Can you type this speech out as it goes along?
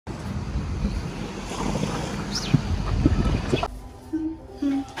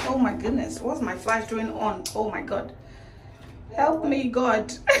my goodness, what's my flash doing on? Oh my god, help me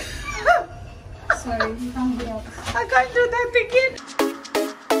God. Sorry, you can't do that. I can't do that again.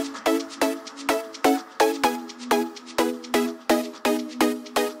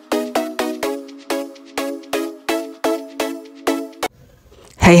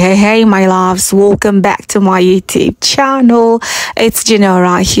 Hey my loves, welcome back to my YouTube channel. It's Janelle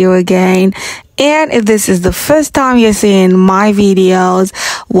right here again, and if this is the first time you're seeing my videos,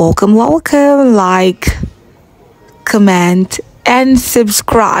 welcome, like, comment and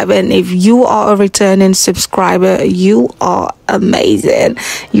subscribe. And if you are a returning subscriber, you are amazing.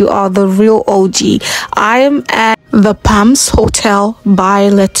 You are the real OG. I am at the Palms Hotel by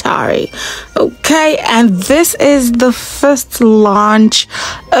Latari. Okay, and this is the first launch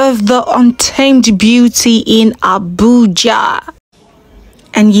of the Untamed Beauty in Abuja.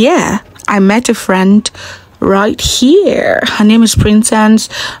 And yeah, I met a friend right here. Her name is Princess.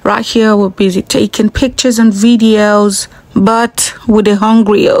 Right here we're busy taking pictures and videos, but with a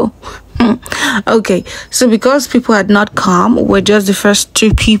hungry okay, so because people had not come, we're just the first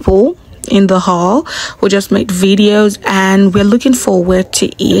two people in the hall. We just made videos and we're looking forward to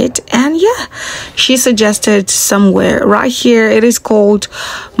it. And yeah, she suggested somewhere right here. It is called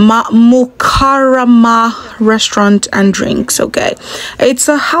Mukarama Restaurant and Drinks. Okay, it's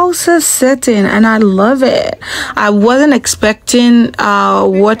a house setting and I love it. I wasn't expecting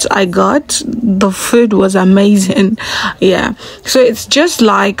what I got. The food was amazing. Yeah, so it's just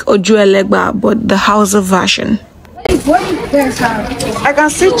like Ojuelegba but the house version. What do you guys have? I can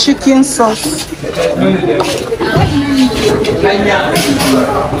see chicken sauce.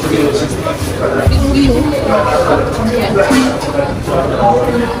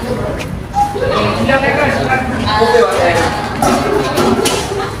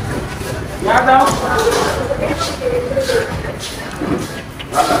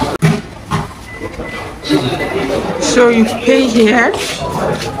 So you pay here.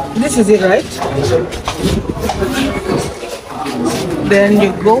 This is it, right? Then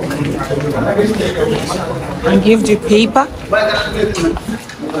you go and give the paper.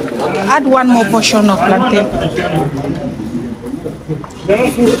 Add one more portion of plantain.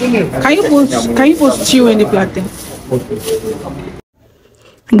 Can you put stew in the plantain?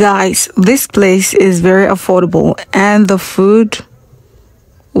 Guys, this place is very affordable and the food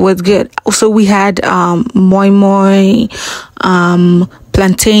was good. Also, we had moi,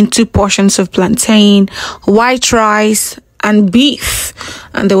 plantain, 2 portions of plantain, white rice and beef,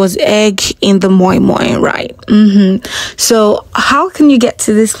 and there was egg in the moi, right? So how can you get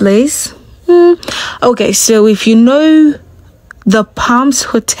to this place? Okay, so if you know the Palms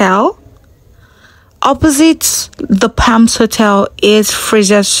Hotel, opposite the Palms Hotel is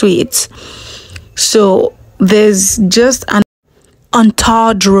Fraser Suites. So there's just an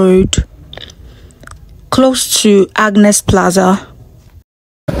untarred road close to Agnes Plaza.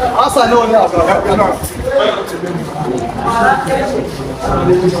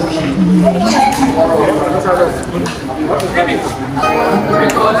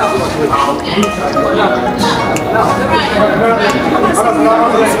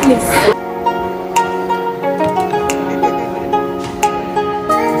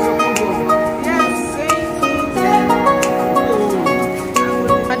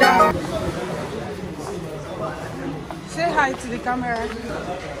 Say hi to the camera.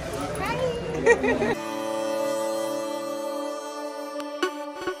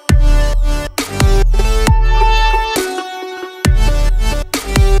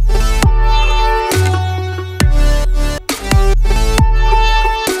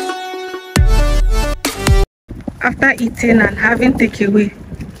 After eating and having takeaway,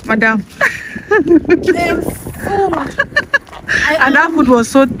 madam. And that food was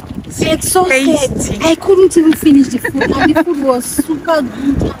so tasty. I couldn't even finish the food, and the food was super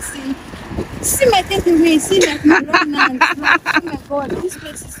good. See my takeaway, see like my remnants. Oh my god, this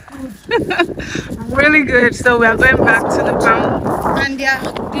place is good. Really good. So we are going back to the pound. And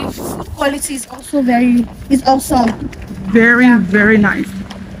the food quality is also it's awesome. Very nice.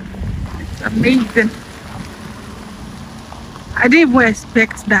 It's amazing. I didn't even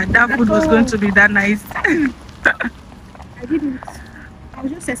expect that food was going to be that nice. I didn't. I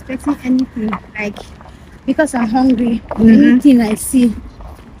was just expecting anything, like, because I'm hungry. Anything I see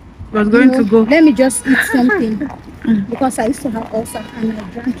was going to go. Let me just eat something. Because I used to have ulcer and I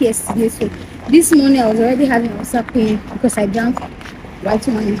drank yesterday. So this morning I was already having ulcer pain because I drank white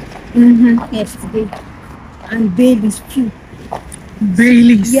wine yesterday. And Baileys too.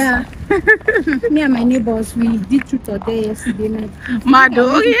 Baileys? Yeah. Me and my neighbors, we did truth or dare yesterday night.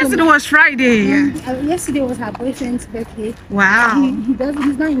 Mado, okay, yesterday was Friday. Yesterday was her boyfriend's birthday. Wow.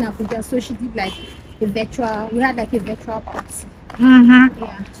 He's not in Abuja, so she did like a virtual. We had like a virtual party.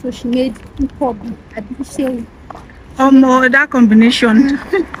 Yeah. So she made probably a big show. Oh no, that combination.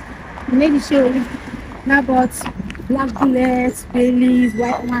 We made the show. Now bought black bullets, Baileys,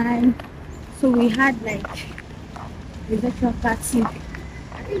 white wine. So we had like a virtual party.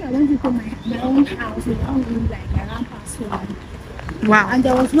 I think I went into my own house and I was like around past 1. Wow. And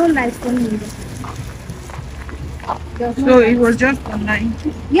there was no light for me. So it was just online.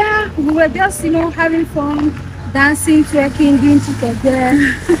 Yeah, we were just, having fun, dancing, twerking, doing together.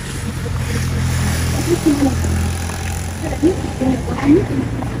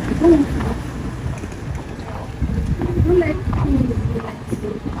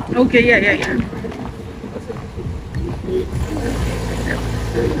 Okay, yeah.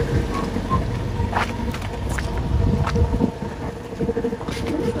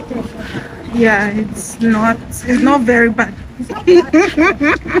 Yeah, it's not very bad.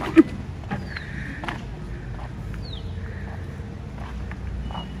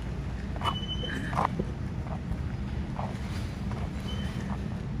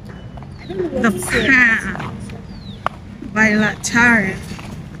 The Pan by Latari.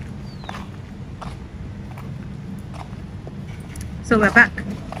 So we're back.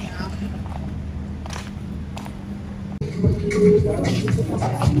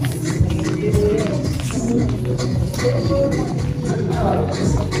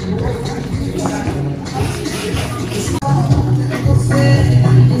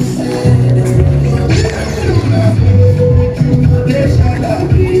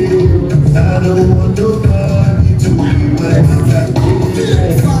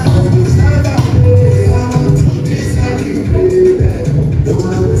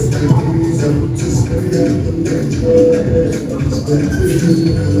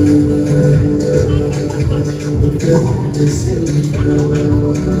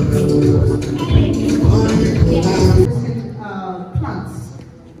 Plants.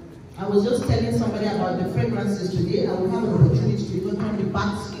 I was just telling somebody about the fragrances today. I will have an opportunity to go through the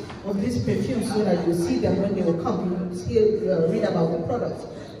backs of these perfumes so that you see them when they will come. You will read about the products.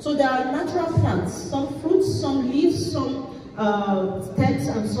 So there are natural plants, some fruits, some leaves, some stems,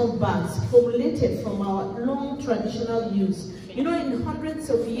 and some buds formulated from our long traditional use. In hundreds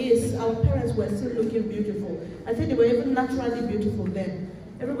of years, our parents were still looking beautiful. I think they were even naturally beautiful then.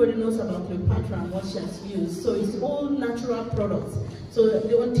 Everybody knows about Cleopatra and what she has used. So it's all natural products. So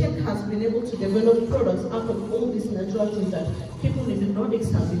the Untamed has been able to develop products out of all these natural things that people in the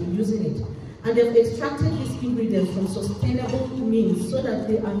Nordics have been using it. And they've extracted these ingredients from sustainable means so that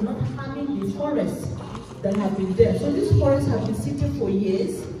they are not harming the forests that have been there. So these forests have been sitting for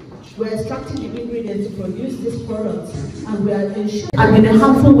years. We're extracting the ingredients to produce these products, and we are ensuring, and in a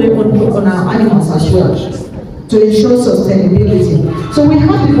harmful way on our animals as well, to ensure sustainability. So we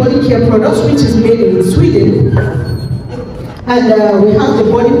have the body care products, which is made in Sweden, and we have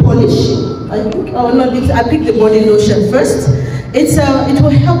the body polish. I picked the body lotion first. It will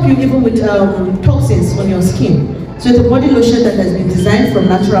help you even with toxins on your skin. So it's a body lotion that has been designed from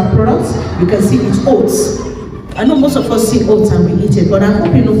natural products. You can see it's oats. I know most of us see oats and we eat it, but I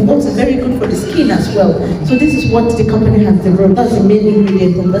hope you know oats is very good for the skin as well. So this is what the company has developed. That's the main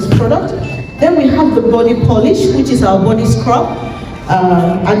ingredient in this product. Then we have the body polish, which is our body scrub,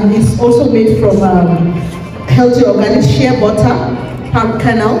 and it's also made from healthy organic shea butter, palm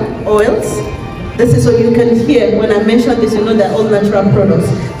kernel oils. This is so you can hear when I mention this, you know they're all natural products.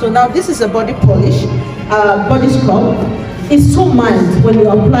 So now this is a body polish, body scrub. It's so mild when you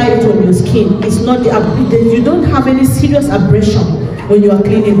apply it on your skin. It's not you don't have any serious abrasion when you are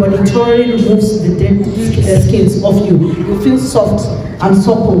cleaning, but it thoroughly removes the dead skins off you. You feel soft and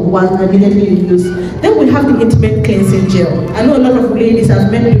supple while immediately you use. Then we have the intimate cleansing gel. I know a lot of ladies have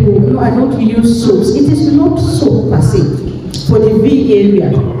many people, no, I don't use soaps. It is not soap per se for the V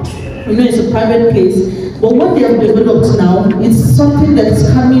area. You know, it's a private place. But what they have developed now is something that is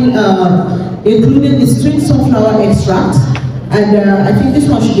coming, including the string sunflower extract. And I think this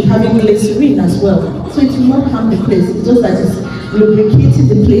one should be having glycerin as well. So it will not harm the place. It's just that it's lubricating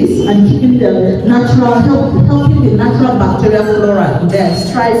the place and keeping the natural, helping the natural bacterial flora in there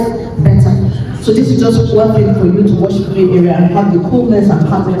strive better. So this is just one thing for you to wash the area and have the coolness and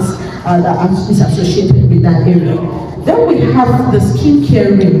calmness that is associated with that area. Then we have the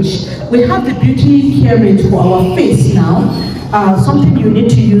skincare range. We have the beauty care range for our face now. Something you need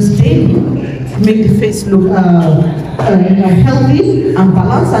to use daily to make the face look healthy and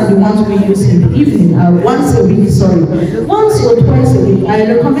balanced, and the ones we use in the evening once a week, once or twice a week.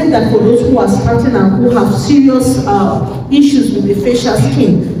 I recommend that for those who are starting and who have serious issues with the facial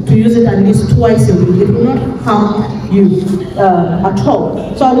skin, to use it at least twice a week. It will not harm you at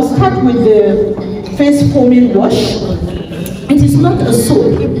all. So I will start with the face foaming wash. It is not a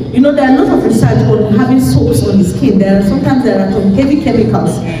soap. You know, there are a lot of research on having soaps on the skin. Sometimes there are some heavy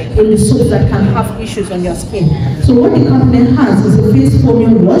chemicals in the soaps that can have issues on your skin. So what the company has is a face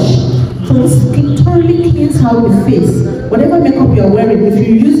foaming wash to thoroughly cleanse out the face. Whatever makeup you're wearing, if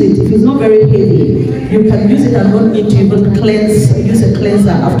you use it, if it's not very heavy, you can use it and not need to even use a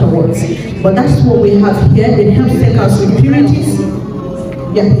cleanser afterwards. But that's what we have here. It helps take out impurities.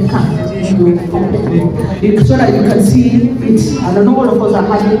 Yeah, you can. So that you can see it. I don't know, all of us are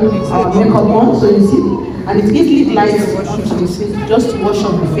having our makeup on, so you see. And it easily glides onto the skin, just wash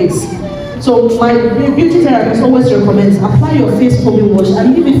off the face. So my beauty therapist always recommends apply your face foaming wash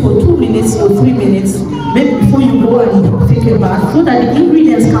and leave it for 2 minutes or 3 minutes, maybe before you go and take a bath, so that the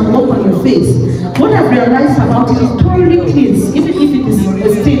ingredients can work on your face. What I've realized about it is thoroughly cleans, even if it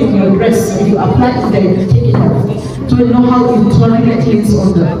is a stain on your dress. If you apply it there, you take it off. So you know how it thoroughly cleans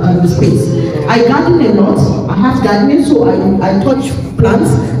on the space. I garden a lot. I have gardening, so I touch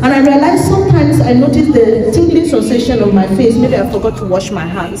plants, and I realize sometimes I notice the tingling sensation on my face. Maybe I forgot to wash my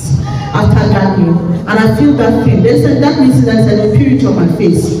hands after gardening, and I feel that thing. That means there's an impurity on my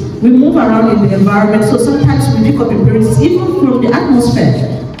face. We move around in the environment, so sometimes we pick up impurities, even from the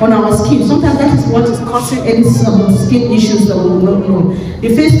atmosphere on our skin. Sometimes that is what is causing any skin issues that we will not know. The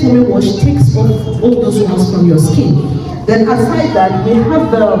face foaming wash takes off all those ones from your skin. Then aside that, we have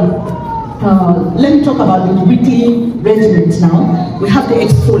the let me talk about the weekly regimen now. We have the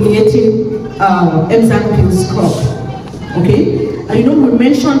exfoliating enzyme peel scrub. Okay? And you know, we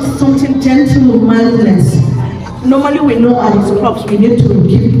mentioned something gentle, mildness. Normally we know at the scrubs we need to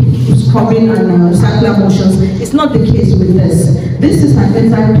keep scrubbing and circular motions. It's not the case with this. This is an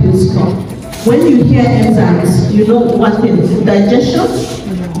enzyme peel scrub. When you hear enzymes, you know what thing is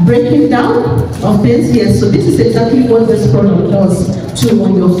digestion, breaking down of things. Yes, so this is exactly what this product does to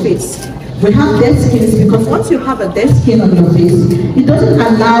on your face. We have dead skins because once you have a dead skin on your face, it doesn't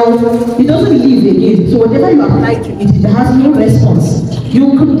leave again. So whatever you apply to it, it has no response.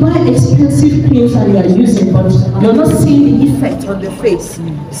 You could buy expensive creams and you are using, but you're not seeing the effect on the face.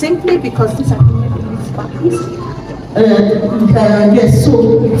 Simply because these are yes,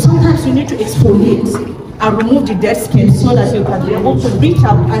 so sometimes you need to exfoliate and remove the dead skin so that you can be able to reach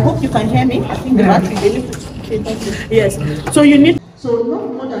out. I hope you can hear me. I think the battery is yes. So you need. So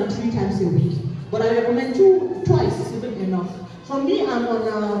not more than 3 times a week, but I recommend twice is even enough. For me, I'm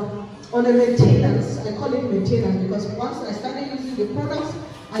on a maintenance. I call it maintenance because once I started using the products,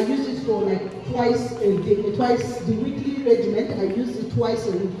 I used it for like twice a day, twice the weekly regimen. I used it twice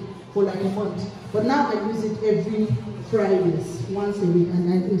a week for like a month. But now I use it every Fridays, once a week,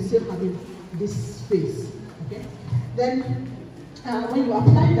 and I'm still having this face. Okay. Then when you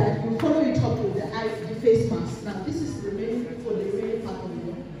apply that, you follow it up with the face mask. Now this is for the remaining part of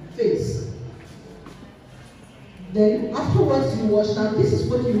your face. Then afterwards you wash. Now this is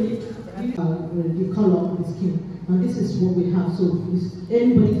what you need to the color of the skin. And this is what we have. So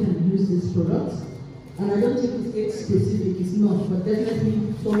anybody can use this product. And I don't think it's age specific, it's not, but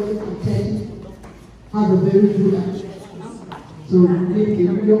definitely somebody can have a very good action. So maybe the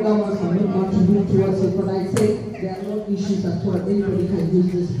younger ones are not want to move towards it, but I say there are no issues at all. Anybody can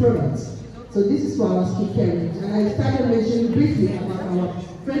use this product. So this is for our skincare range. And I started mentioning briefly about our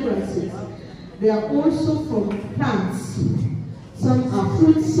fragrances. They are also from plants. Some are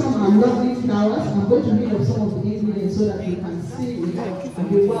fruits, some are lovely flowers. I'm going to read up some of the ingredients so that you can see it and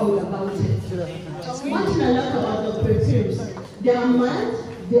be wild about it. One thing I like about the perfumes, they are mild,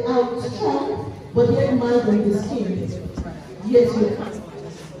 they are strong, but they are mild on the skin. Yes, you can.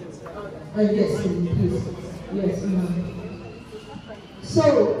 Yes, please. Yes, So,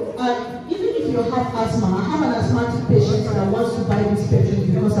 even if you have asthma, I have an asthmatic patient that wants to buy this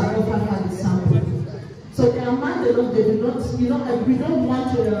perfume because I often had the sample. So they are mild enough, they do not, you know, we don't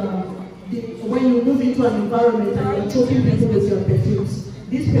want to, when you move into an environment and you're choking people with your perfumes,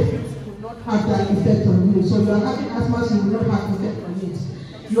 these perfumes will not have that effect on you. So you are having asthma, so you will not have effect on it.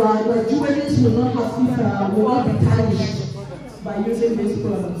 Your jewelries will not be tarnished by using these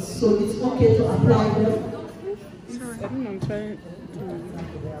products. So it's okay to apply them. I'm trying to...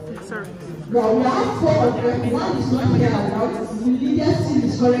 Sorry. Now we have 4 of them. One is not here around. Lydia still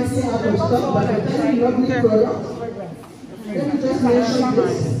is currently out of stock, but a very lovely product. Let me just mention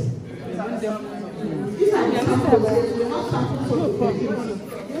this. These are the samples. We have samples of the perfumes.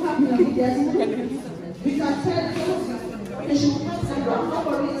 You have the Lydia's. We can tell You should press the ground.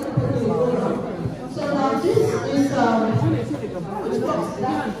 Nobody is going to go down. So now this is now,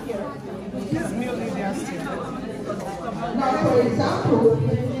 for example,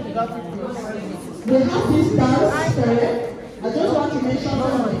 we have this dance spirit. I just want to mention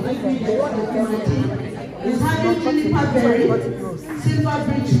one of the ingredients in my tea. It's having juniper berry, silver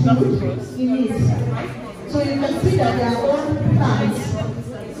beech wood in it. So you can see that they are all plants.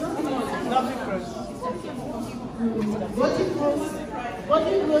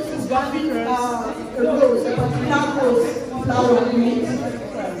 Golden rose is having a rose, a particular rose flower in it.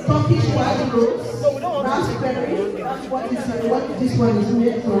 Turkish white rose, raspberry, what this one is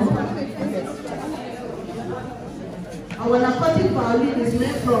made from. Our aquatic violin is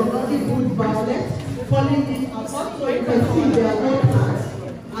made from Nordic wood violet, falling in apart, so you can see they are all plants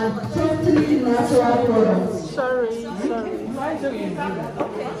and totally natural products. Sorry.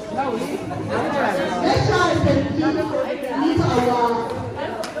 Let's try and meet our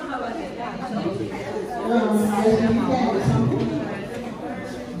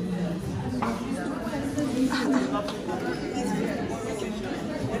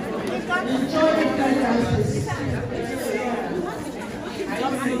enjoy the fragrances.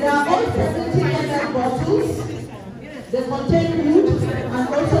 They are all 70 ml bottles. They contain wood and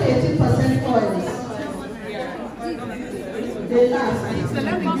also 18% oils. They last.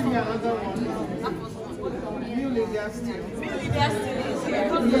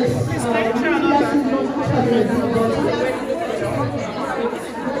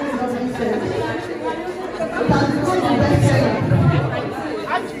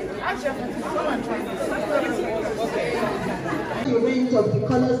 The range of the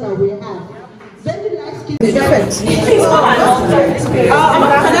colors that we have. Very light skin.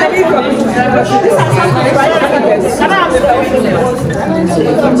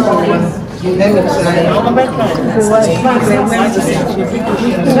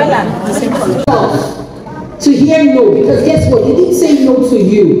 To hear no, because guess what? They didn't say no to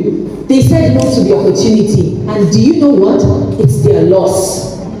you. They said no to the opportunity. And do you know what? It's their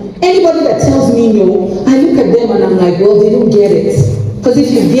loss. Anybody that tells me no, I look at them and I'm like, well, they don't get it. Because if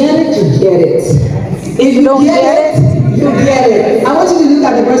you get it, you get it. If you don't get it, you get it. I want you to look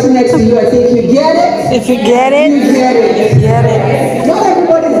at the person next to you and say, if you get it, If you get it, you get it. you get it. Not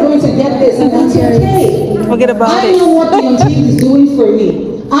everybody is going to get this, and that's okay. Forget about I it. know what the untamed is doing for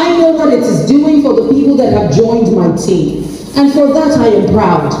me. I know what it is doing for the people that have joined my team. And for that, I am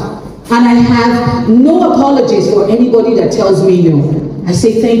proud. And I have no apologies for anybody that tells me no. I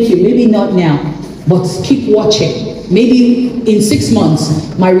say thank you, maybe not now, but keep watching. Maybe in 6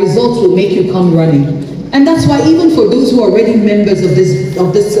 months, my results will make you come running. And that's why even for those who are already members of this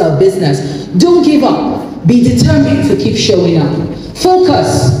business, don't give up. Be determined to keep showing up.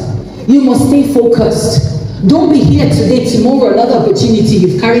 Focus. You must stay focused. Don't be here today, tomorrow another opportunity,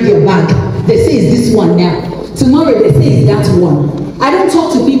 you've carried your bag. They say it's this one now. Tomorrow they say it's that one. I don't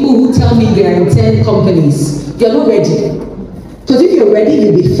talk to people who tell me they are in 10 companies. You're not ready. Because if you're ready,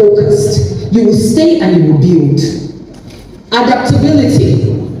 you'll be focused. You will stay and you will build. Adaptability.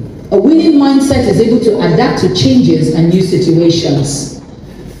 A winning mindset is able to adapt to changes and new situations.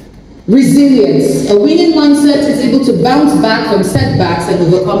 Resilience. A winning mindset is able to bounce back from setbacks and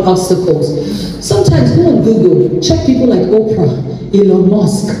overcome obstacles. Sometimes go on Google, check people like Oprah, Elon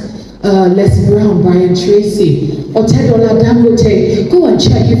Musk, Les Brown, Brian Tracy, Otedola Dangote. Go and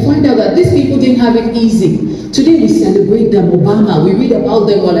check. You find out that these people didn't have it easy. Today we celebrate them, Obama. We read about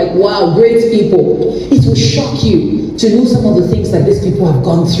them, we're like, wow, great people. It will shock you to know some of the things that these people have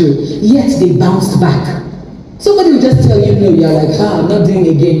gone through. Yet they bounced back. Somebody will just tell you no, you're like, I'm not doing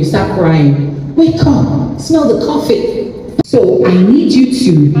it again. You start crying. Wake up, smell the coffee. So I need you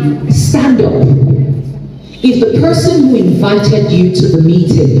to stand up. If the person who invited you to the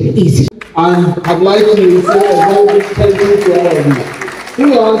meeting is here. And I'd like to say a very big thank you to all of you. Put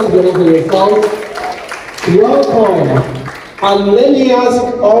your hands together for yourself. Welcome. And let me ask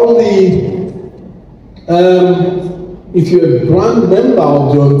all the, if you're a brand member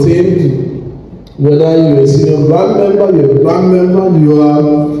of the Untamed, whether you're a senior brand member, you're a brand member, you are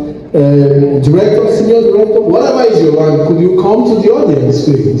director, senior director, whatever is your rank, could you come to the audience,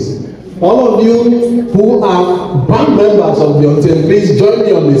 please? All of you who are brand members of the Untamed, please join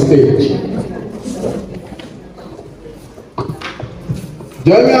me on the stage.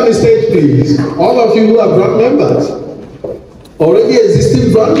 Join me on the stage, please. All of you who are brand members, already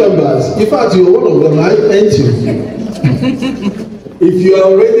existing brand members. In fact, you're one of them, aren't you? If you are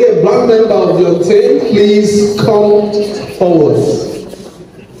already a brand member of the Untamed, please come forward.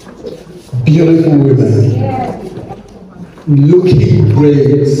 Beautiful women, looking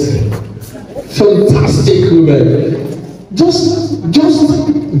great, fantastic women. Just,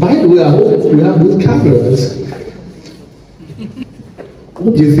 by the way, I hope we have good cameras.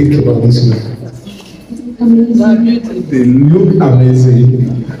 What do you think about this woman? They look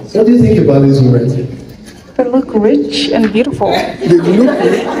amazing. What do you think about this woman? They look rich and beautiful. They look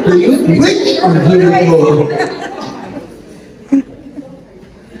rich and beautiful.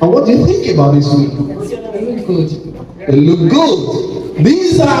 And what do you think about this woman? They look good. They look good.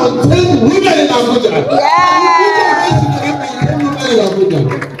 These are 10 women in Abuja. Yeah.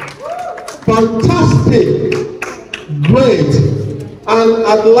 Fantastic. Great. And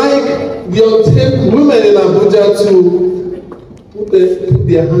I'd like the untamed women in Abuja to put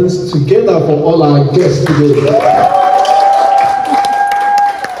their hands together for all our guests today.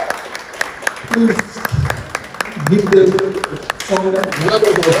 Please give them some word of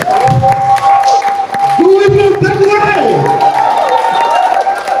applause. Do it from that way.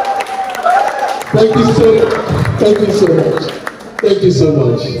 Thank you so much. Thank you so much. Thank you so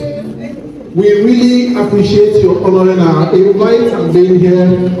much. We really appreciate your honoring our invite and being here.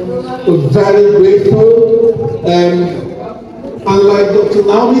 We're very grateful. And like Dr.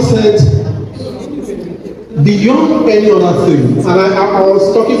 Naomi said, beyond any other thing, and I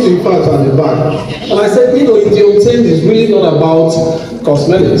was talking to you first at the back, and I said, in the untamed is really not about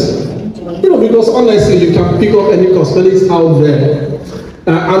cosmetics. Because honestly, you can pick up any cosmetics out there.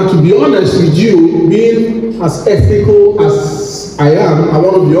 And to be honest with you, being as ethical as I am, I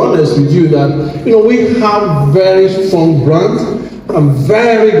want to be honest with you that, we have very strong brands and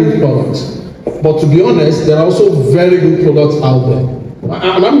very good products. But to be honest, there are also very good products out there.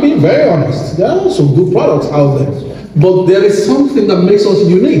 And I'm being very honest. There are also good products out there. But there is something that makes us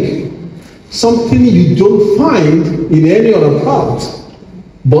unique. Something you don't find in any other product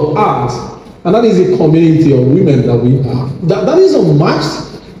but ours. And that is a community of women that we have. That is unmatched.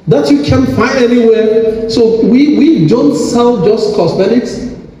 That you can find anywhere. So we don't sell just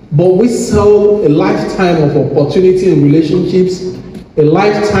cosmetics, but we sell a lifetime of opportunity in relationships, a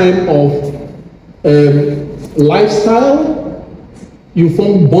lifetime of lifestyle. You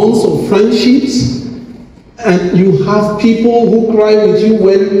form bonds of friendships, and you have people who cry with you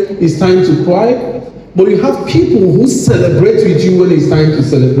when it's time to cry, but you have people who celebrate with you when it's time to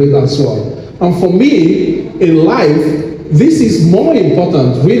celebrate as well. And for me, in life, this is more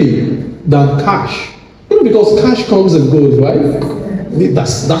important, really, than cash. Because cash comes and goes, right?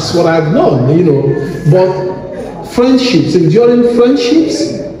 That's what I've known, But friendships, enduring friendships,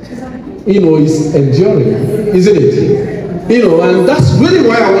 is enduring, isn't it? And that's really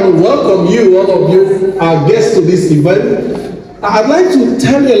why I want to welcome you, all of you, our guests to this event. I'd like to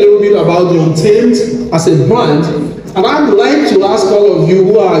tell you a little bit about the Untamed as a brand. And I'd like to ask all of you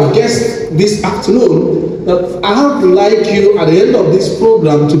who are guests this afternoon that I would like you at the end of this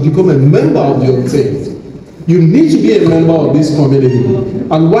program to become a member of the Untamed. You need to be a member of this community.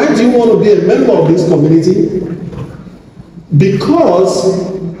 And why do you want to be a member of this community? Because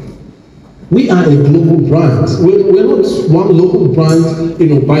we are a global brand. We're not one local brand,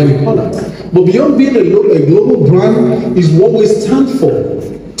 by the corner. But beyond being a global brand is what we stand for.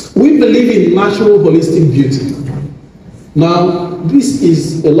 We believe in natural holistic beauty. Now, this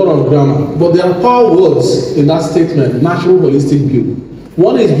is a lot of grammar, but there are power words in that statement, natural holistic beauty.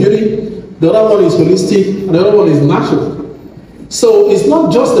 One is beauty, the other one is holistic, and the other one is natural. So it's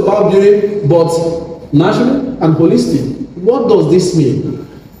not just about beauty, but natural and holistic. What does this mean?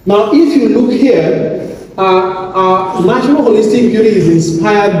 Now, if you look here, natural holistic beauty is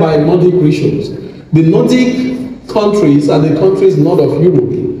inspired by Nordic rituals. The Nordic countries are the countries north of Europe.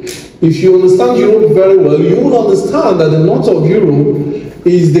 If you understand Europe very well, you will understand that the north of Europe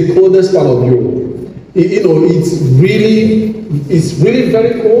is the coldest part of Europe. It's really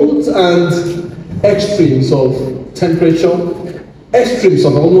very cold, and extremes of temperature, extremes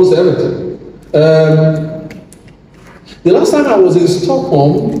of almost everything. The last time I was in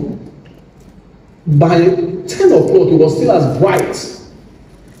Stockholm, by 10 o'clock, it was still as bright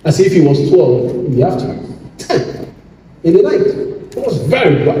as if it was 12 in the afternoon. 10 in the night. It was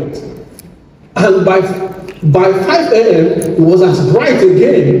very bright. And by 5 a.m., it was as bright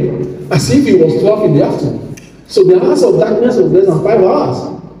again as if it was 12 in the afternoon. So the hours of darkness was less than 5 hours.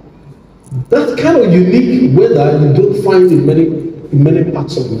 That kind of unique weather you don't find in many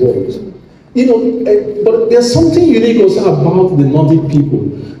parts of the world. But there's something unique also about the Nordic people.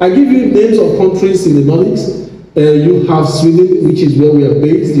 I give you names of countries in the Nordics. You have Sweden, which is where we are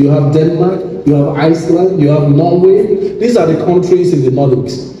based. You have Denmark. You have Iceland. You have Norway. These are the countries in the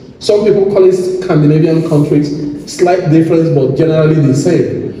Nordics. Some people call it Scandinavian countries. Slight difference, but generally the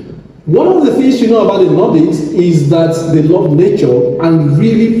same. One of the things you know about the Nordics is that they love nature and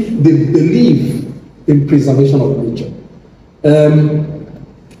really they believe in preservation of nature.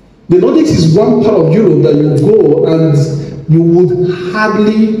 The Nordics is one part of Europe that you go and you would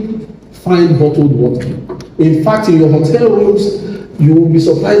hardly find bottled water. In fact, in your hotel rooms, you will be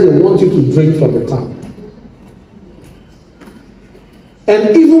surprised they want you to drink from the tap.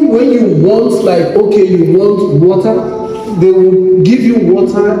 And even when you want, like, okay, you want water, they will give you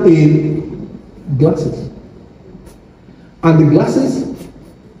water in glasses. And the glasses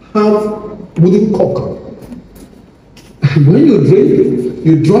have wooden cork. And when you drink,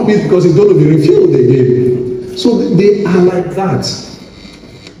 you drop it because it's going to be refilled again. So they are like that.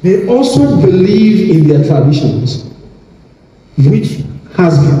 They also believe in their traditions, which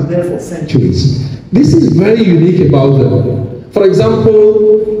has been there for centuries. This is very unique about them. For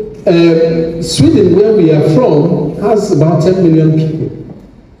example, Sweden, where we are from, has about 10 million people.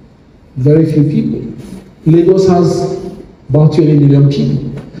 Very few people. Lagos has about 20 million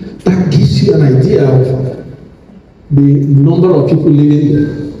people. That gives you an idea of the number of people living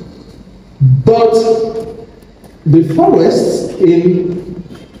there. But the forests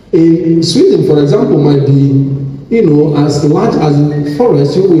in Sweden, for example, might be, as large as the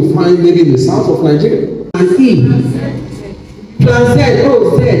forest you will find maybe in the south of Nigeria. And Plan Z,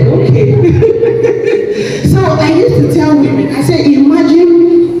 oh Z, okay. So I used to tell women, I said, imagine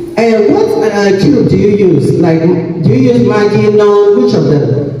what cube do you use? Like, do you use Maggi, none, which of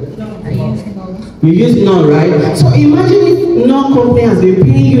them? No, I use none. You use none, right? So imagine if no company has been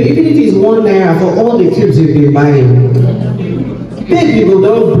paying you, even if it's ₦1 for all the cubes you've been buying. Big people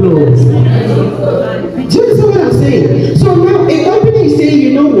don't blow. Do you understand what I'm saying? So now a company is saying,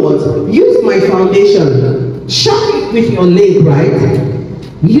 you know what? Use my foundation. Shop it with your leg, right?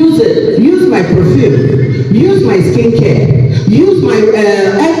 Use it. Use my perfume. Use my skincare. Use my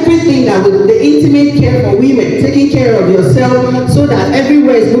everything that with the intimate care for women, taking care of yourself so that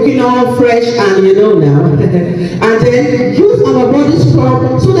everywhere is looking all fresh and now. And then use our body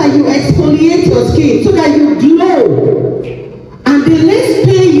scrub so that you exfoliate your skin, so that you glow. And then let's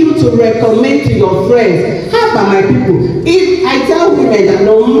pay you to recommend to your friends. How about my people? If I tell women that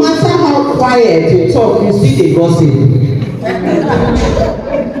no matter how quiet you talk, you see the gossip.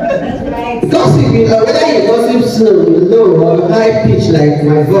 Gossip, whether you gossip low or high pitch like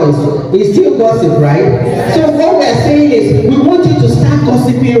my voice, it's still gossip, right? So what we're saying is, we want you to start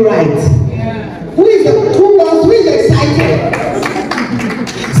gossiping right. Who is excited?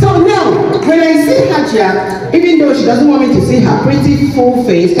 So now, when I see Hajia, even though she doesn't want me to see her pretty full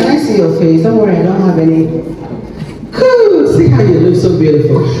face, can I see your face? Don't worry, I don't have any. Cool, see how you look so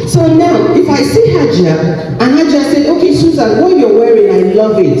beautiful. So now, if I see Hajia, and Hajia said, okay, Susan, what you're wearing, I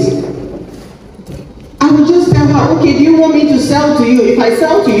love it. I will just tell her, okay, do you want me to sell to you? If I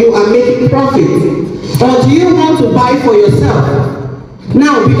sell to you, I'm making profit. Or do you want to buy for yourself?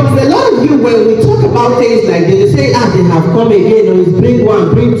 Now, because a lot of you, when we talk about things like this, they say, they have come again, or it's bring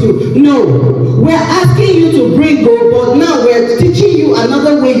one, bring two. No, we're asking you to bring gold, but now we're teaching you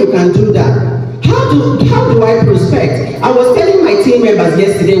another way you can do that. How do I prospect? I was telling my team members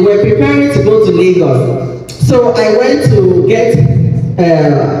yesterday, we're preparing to go to Lagos. So I went to get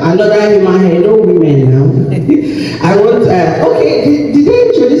another human hair, no women now. I want, okay, did they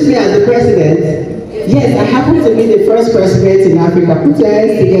introduce me as the president? Yes, I happen to be the first president in Africa. Put your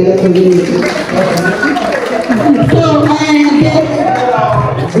hands together for me. So,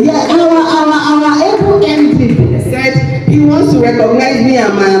 our able MD said he wants to recognize me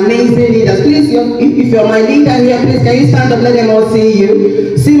and my amazing leaders. Please, if you're my leader here, please can you stand up? Let them all see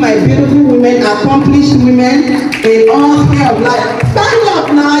you. See my beautiful women, accomplished women in all sphere of life. Stand up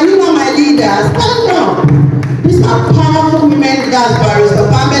now. You know my leaders. Stand up. These are powerful women. That's Barrister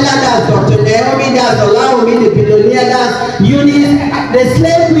Pamela, that's Dr. Naomi, that's Olaomi, the billionaire, that's Eunice, the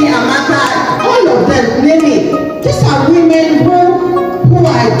slave queen Amaka, all of them, name it. These are women who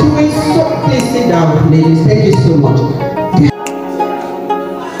are doing so. Please sit down, ladies. Thank you so much.